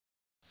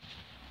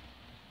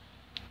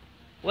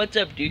What's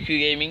up, Dooku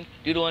Gaming?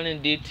 Dude 1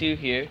 and Dude 2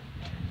 here,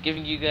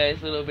 giving you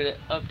guys a little bit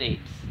of updates.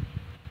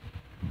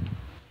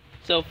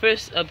 So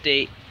first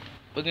update,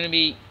 we're gonna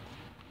be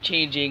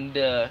changing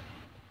the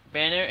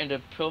banner and the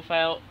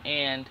profile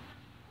and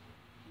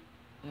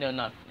no,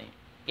 not the name.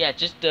 Yeah,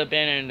 just the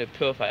banner and the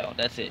profile.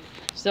 That's it.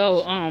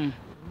 So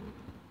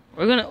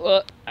we're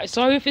gonna.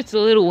 Sorry if it's a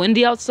little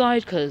windy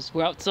outside, cause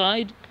we're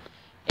outside,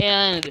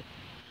 and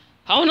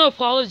I want to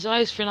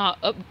apologize for not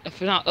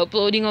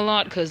uploading a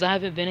lot, cause I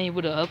haven't been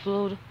able to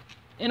upload,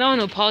 and I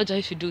want to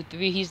apologize for Dude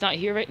 3. He's not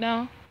here right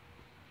now,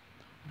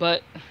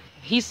 but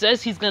he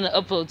says he's gonna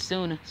upload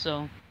soon,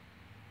 so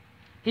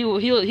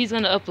he's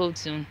gonna upload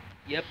soon.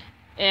 Yep.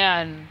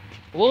 And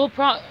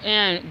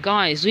and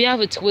guys, we have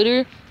a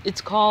Twitter.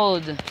 It's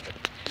called.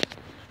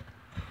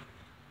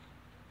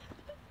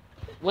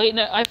 Wait,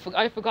 no, I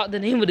forgot the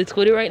name of the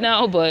Twitter right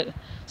now, but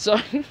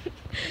sorry,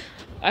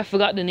 I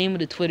forgot the name of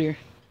the Twitter.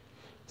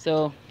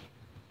 So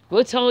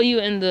we'll tell you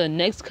in the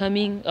next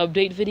coming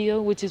update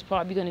video, which is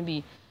probably gonna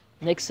be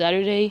next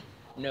Saturday.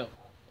 No.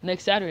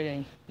 Next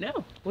Saturday.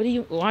 No.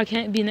 Why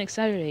can't it be next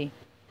Saturday?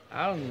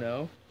 I don't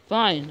know.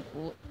 Fine.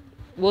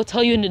 We'll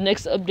tell you in the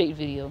next update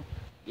video.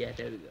 Yeah,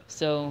 there we go.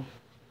 So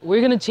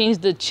we're gonna change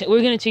the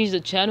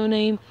channel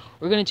name.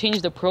 We're gonna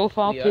change the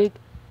profile pic.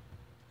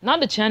 Not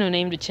the channel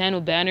name, the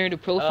channel banner, the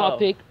profile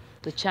pic,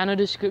 the channel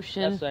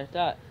description. That's what I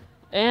thought.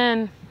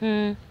 And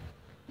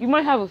you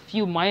might have a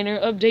few minor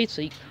updates.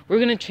 Like we're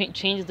gonna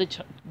change the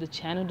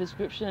channel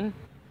description.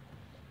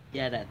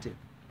 Yeah, that too.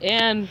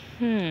 And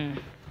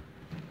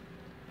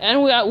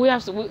and we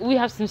have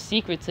some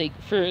secrets, like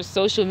for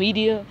social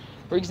media.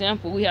 For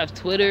example, we have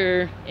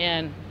Twitter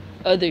and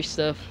other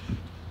stuff.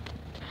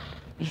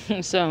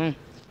 So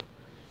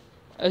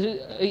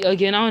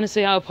again, I want to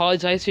say I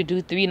apologize for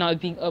Dude 3 not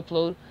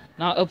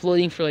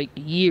uploading for like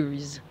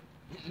years.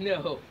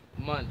 No,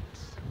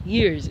 months.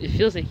 Years. It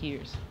feels like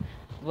years.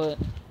 But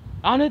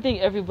I want to thank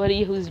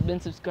everybody who's been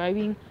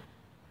subscribing.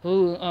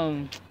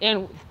 And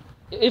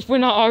if we're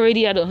not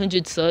already at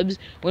 100 subs,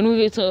 when we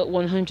get to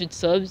 100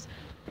 subs,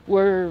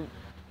 we're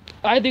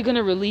either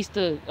gonna release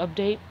the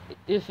update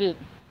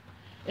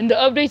and the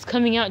update's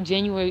coming out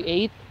January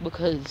 8th,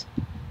 because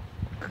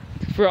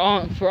for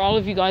all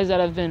of you guys that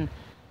have been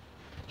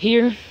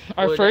here,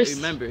 our first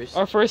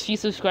few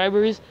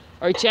subscribers,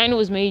 our channel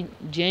was made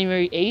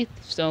January 8th,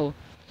 so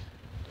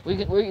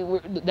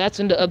that's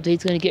when the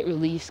update's gonna get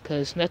released,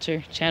 because that's our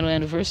channel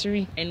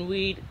anniversary. And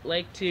we'd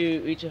like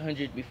to reach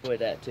 100 before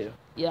that too.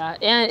 Yeah,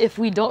 and if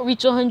we don't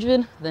reach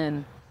 100,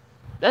 then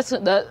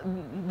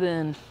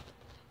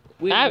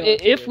when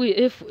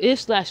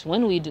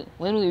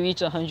we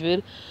reach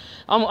 100,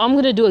 I'm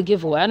gonna do a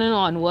giveaway. I don't know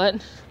on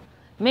what.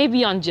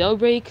 Maybe on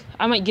Jailbreak.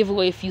 I might give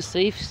away a few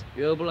safes.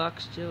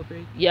 Roblox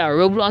Jailbreak? Yeah,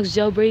 Roblox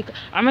Jailbreak.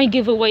 I might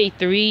give away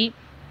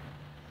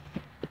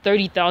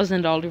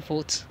 $30,000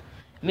 votes.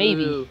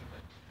 Maybe. Ooh,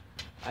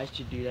 I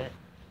should do that.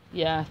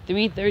 Yeah,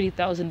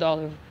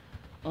 $30,000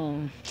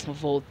 votes.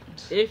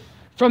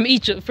 From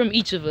each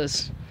of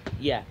us.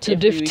 Yeah. To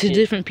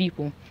different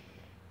people.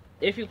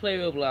 If you play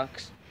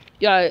Roblox.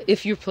 Yeah,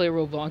 if you play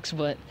Roblox,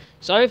 but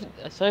sorry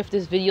if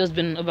this video's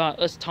been about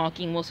us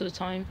talking most of the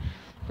time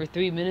for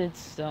 3 minutes,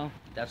 so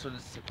that's what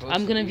it's supposed to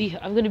be.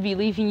 I'm gonna be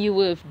leaving you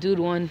with Dude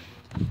 1.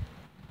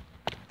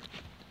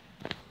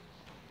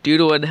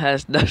 Dude 1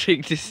 has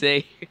nothing to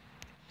say.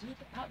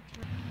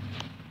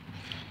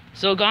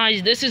 So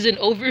guys, this is an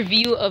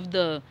overview of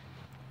the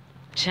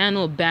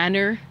channel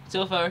banner.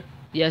 So far.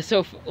 Yeah,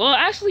 well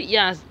actually,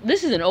 yeah,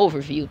 this is an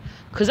overview,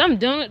 because I'm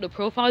done with the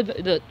profile,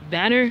 the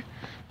banner,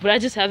 but I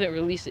just haven't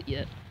released it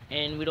yet.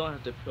 And we don't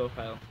have the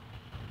profile.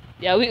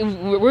 Yeah,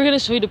 we're gonna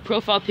show you the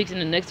profile pics in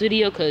the next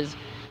video, because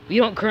we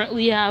don't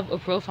currently have a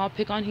profile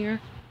pic on here.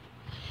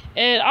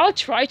 And I'll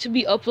try to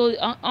be I'll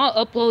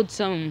upload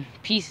some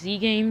PC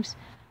games,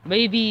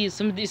 maybe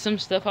some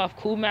stuff off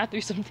Cool Math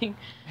or something.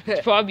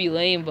 It's probably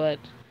lame, but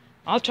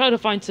I'll try to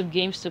find some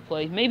games to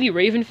play. Maybe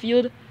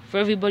Ravenfield, for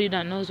everybody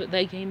that knows what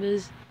that game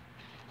is.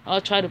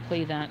 I'll try to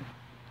play that.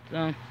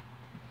 So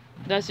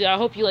that's it. I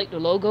hope you like the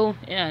logo,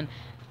 and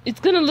it's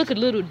gonna look a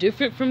little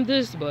different from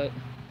this, but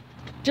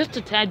just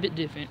a tad bit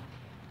different,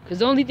 because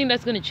the only thing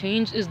that's gonna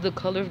change is the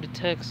color of the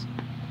text.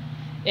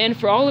 And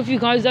for all of you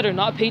guys that are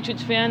not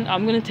Patriots fan,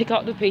 I'm gonna take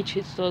out the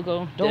Patriots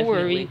logo. Don't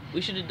worry. We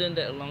should have done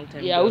that a long time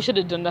ago. Yeah, we should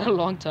have done that a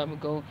long time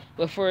ago.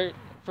 But for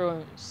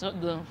our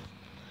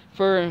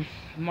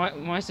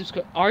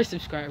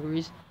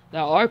subscribers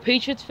that are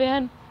Patriots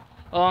fan,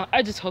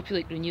 I just hope you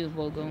like the new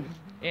logo.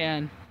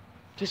 And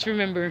just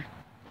remember,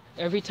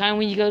 every time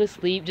when you go to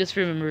sleep, just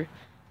remember,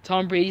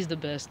 Tom Brady's the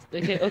best.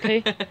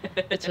 Okay?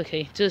 It's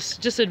okay.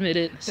 Just admit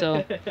it.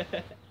 So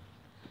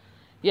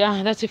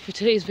yeah, that's it for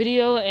today's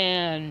video,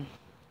 and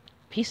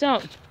peace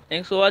out.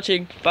 Thanks for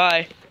watching.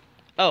 Bye.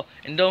 Oh,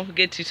 and don't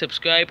forget to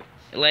subscribe,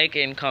 like,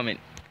 and comment.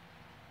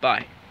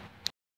 Bye.